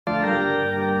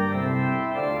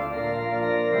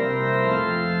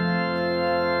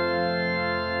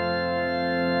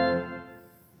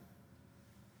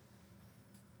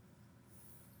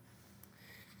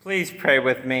Please pray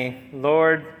with me.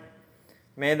 Lord,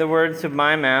 may the words of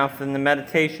my mouth and the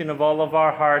meditation of all of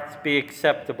our hearts be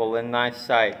acceptable in thy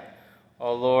sight,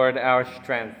 O Lord, our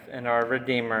strength and our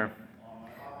Redeemer.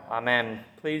 Amen.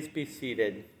 Please be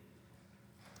seated.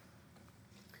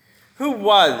 Who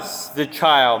was the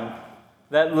child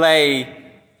that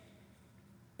lay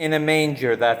in a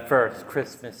manger that first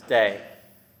Christmas day?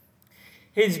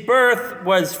 His birth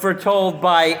was foretold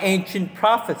by ancient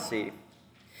prophecy.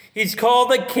 He's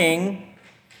called a king,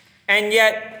 and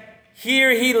yet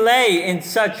here he lay in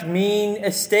such mean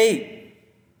estate.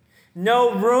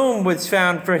 No room was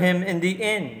found for him in the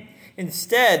inn.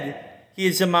 Instead, he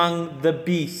is among the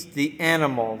beasts, the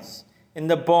animals, in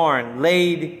the barn,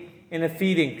 laid in a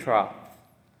feeding trough.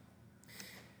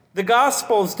 The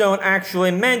Gospels don't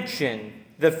actually mention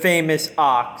the famous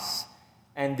ox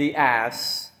and the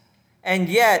ass, and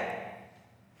yet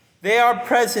they are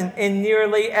present in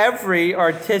nearly every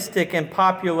artistic and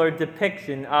popular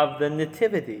depiction of the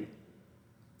Nativity.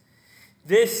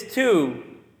 This, too,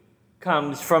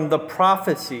 comes from the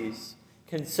prophecies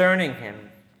concerning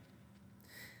him.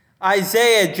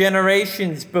 Isaiah,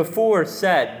 generations before,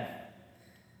 said,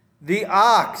 "The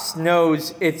ox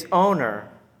knows its owner,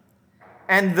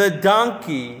 and the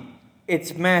donkey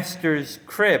its master's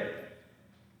crib.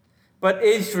 But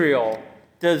Israel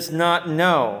does not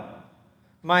know.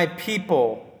 My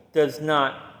people does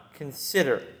not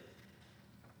consider."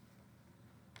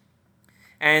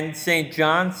 And St.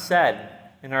 John said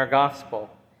in our gospel,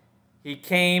 "He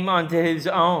came unto his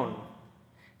own,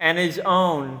 and his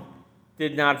own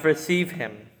did not receive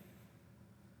him."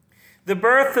 The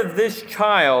birth of this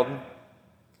child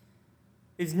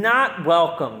is not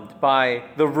welcomed by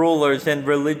the rulers and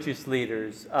religious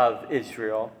leaders of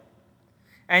Israel,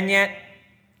 and yet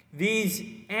these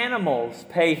animals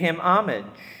pay him homage.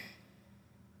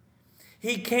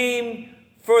 He came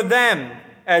for them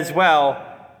as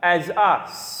well as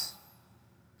us.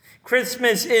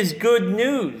 Christmas is good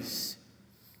news,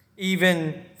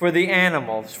 even for the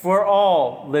animals, for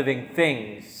all living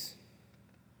things.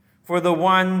 For the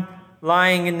one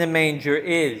lying in the manger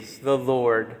is the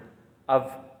Lord of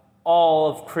all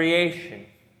of creation.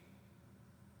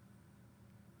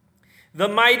 The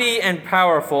mighty and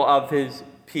powerful of his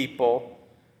people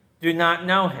do not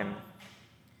know him.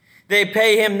 They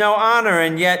pay him no honor,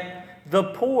 and yet the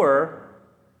poor,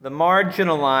 the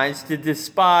marginalized, the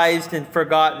despised and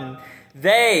forgotten,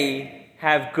 they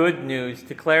have good news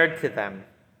declared to them.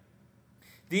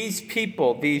 These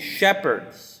people, these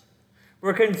shepherds,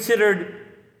 were considered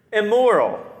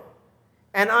immoral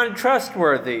and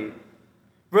untrustworthy,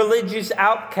 religious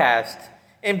outcasts,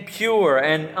 impure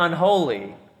and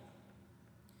unholy.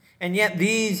 And yet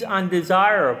these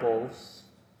undesirables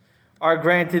are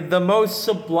granted the most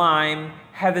sublime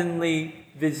heavenly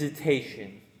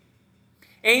visitation.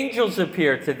 Angels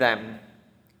appear to them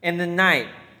in the night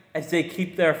as they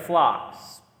keep their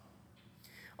flocks.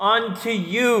 "Unto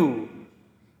you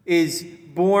is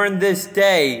born this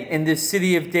day in the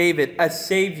city of David a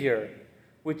Savior,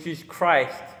 which is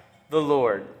Christ the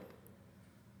Lord."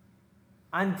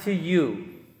 Unto you.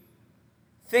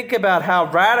 Think about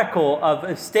how radical of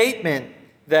a statement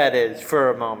that is for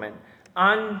a moment.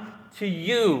 Unto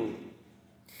you.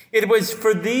 It was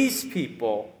for these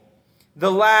people, the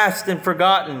last and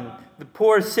forgotten, the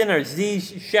poor sinners,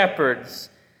 these shepherds,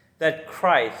 that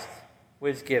Christ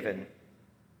was given.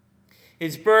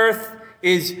 His birth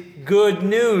is good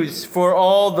news for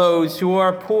all those who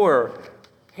are poor,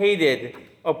 hated,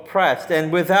 oppressed,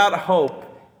 and without hope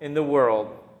in the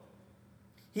world.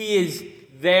 He is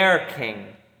their king,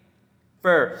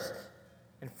 first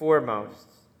and foremost.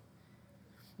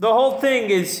 The whole thing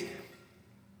is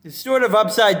sort of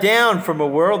upside down from a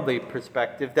worldly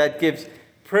perspective that gives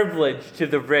privilege to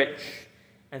the rich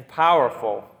and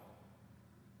powerful.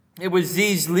 It was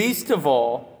these least of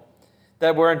all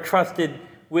that were entrusted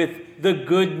with the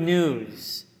good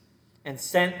news and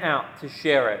sent out to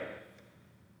share it.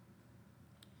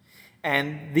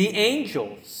 And the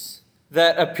angels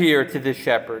that appear to the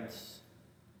shepherds,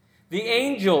 the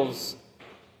angels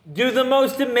do the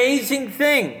most amazing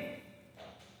thing.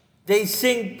 They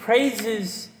sing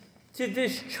praises to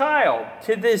this child,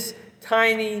 to this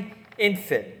tiny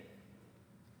infant.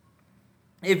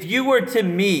 If you were to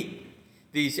meet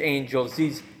these angels,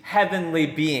 these heavenly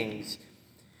beings,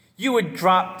 you would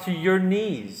drop to your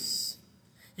knees.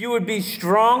 You would be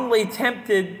strongly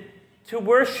tempted to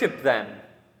worship them.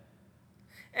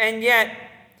 And yet,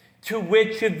 to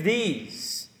which of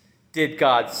these did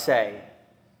God say,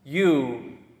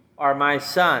 "You are my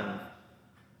son"?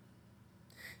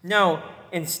 No,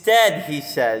 instead, he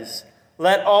says,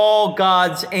 "Let all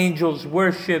God's angels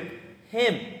worship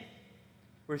him,"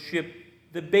 worship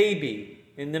the baby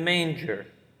in the manger.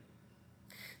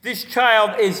 This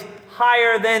child is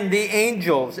higher than the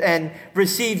angels and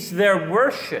receives their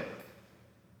worship.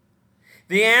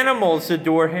 The animals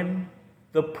adore him,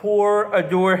 the poor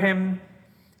adore him,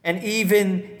 and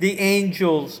even the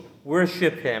angels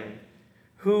worship him.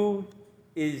 Who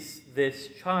is this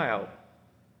child?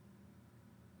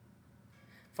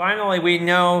 Finally, we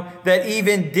know that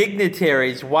even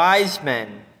dignitaries, wise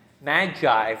men,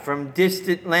 magi from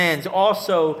distant lands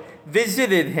also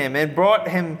visited him and brought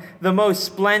him the most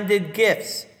splendid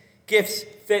gifts, gifts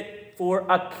fit for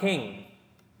a king.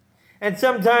 And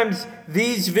sometimes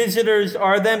these visitors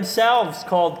are themselves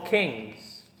called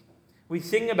kings. We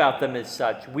sing about them as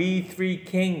such. We three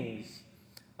kings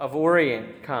of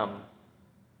Orient come.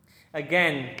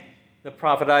 Again, the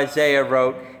prophet Isaiah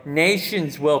wrote,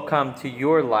 "Nations will come to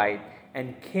your light,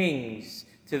 and kings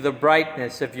to the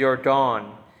brightness of your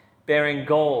dawn, bearing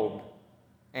gold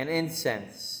and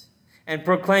incense, and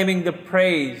proclaiming the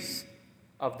praise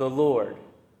of the Lord."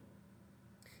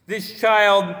 This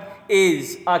child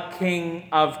is a King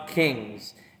of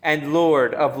kings and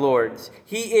Lord of lords.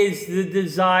 He is the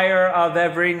desire of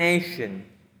every nation.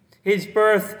 His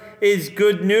birth is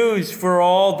good news for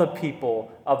all the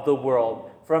people of the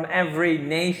world, from every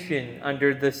nation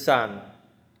under the sun.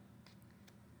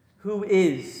 Who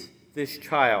is this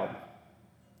child?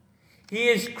 He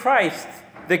is Christ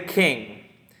the King,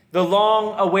 the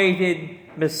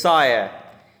long-awaited Messiah.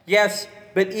 Yes,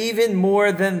 but even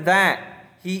more than that,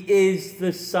 he is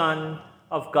the Son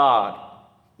of God,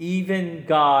 even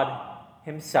God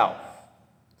himself.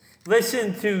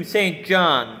 Listen to St.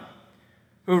 John,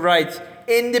 who writes,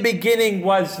 "In the beginning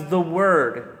was the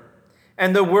Word,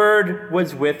 and the Word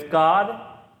was with God,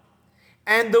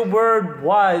 and the Word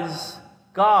was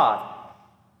God."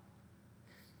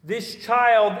 This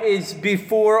child is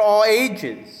before all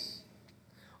ages.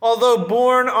 Although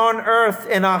born on earth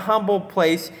in a humble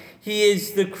place, he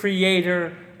is the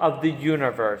creator of the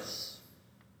universe.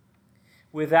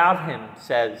 Without him,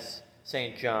 says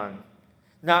St. John,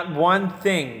 not one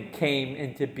thing came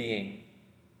into being.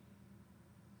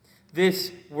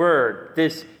 This Word,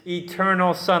 this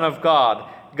eternal Son of God,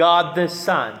 God the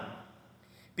Son,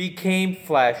 became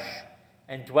flesh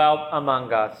and dwelt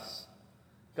among us.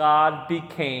 God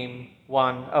became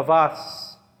one of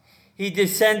us. He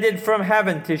descended from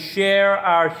heaven to share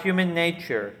our human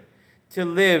nature, to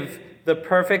live the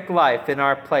perfect life in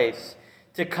our place,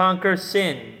 to conquer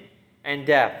sin and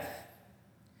death.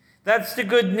 That's the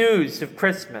good news of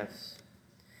Christmas.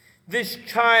 This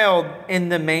child in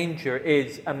the manger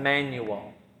is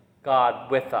Emmanuel, God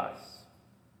with us.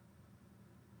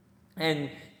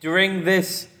 And during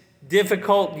this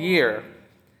difficult year,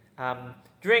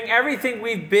 during everything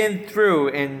we've been through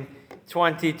in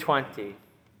 2020,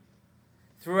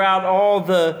 throughout all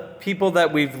the people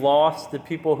that we've lost, the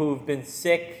people who've been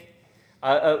sick,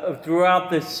 throughout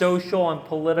the social and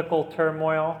political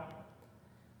turmoil,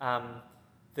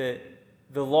 the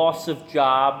loss of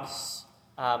jobs,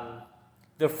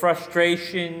 the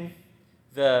frustration,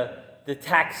 the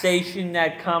taxation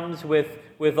that comes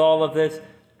with all of this,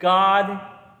 God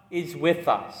is with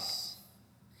us.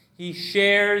 He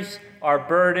shares our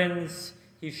burdens,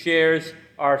 he shares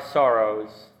our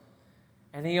sorrows,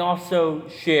 and he also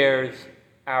shares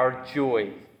our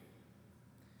joy.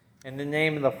 In the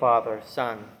name of the Father,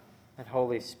 Son, and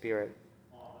Holy Spirit.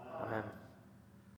 Amen.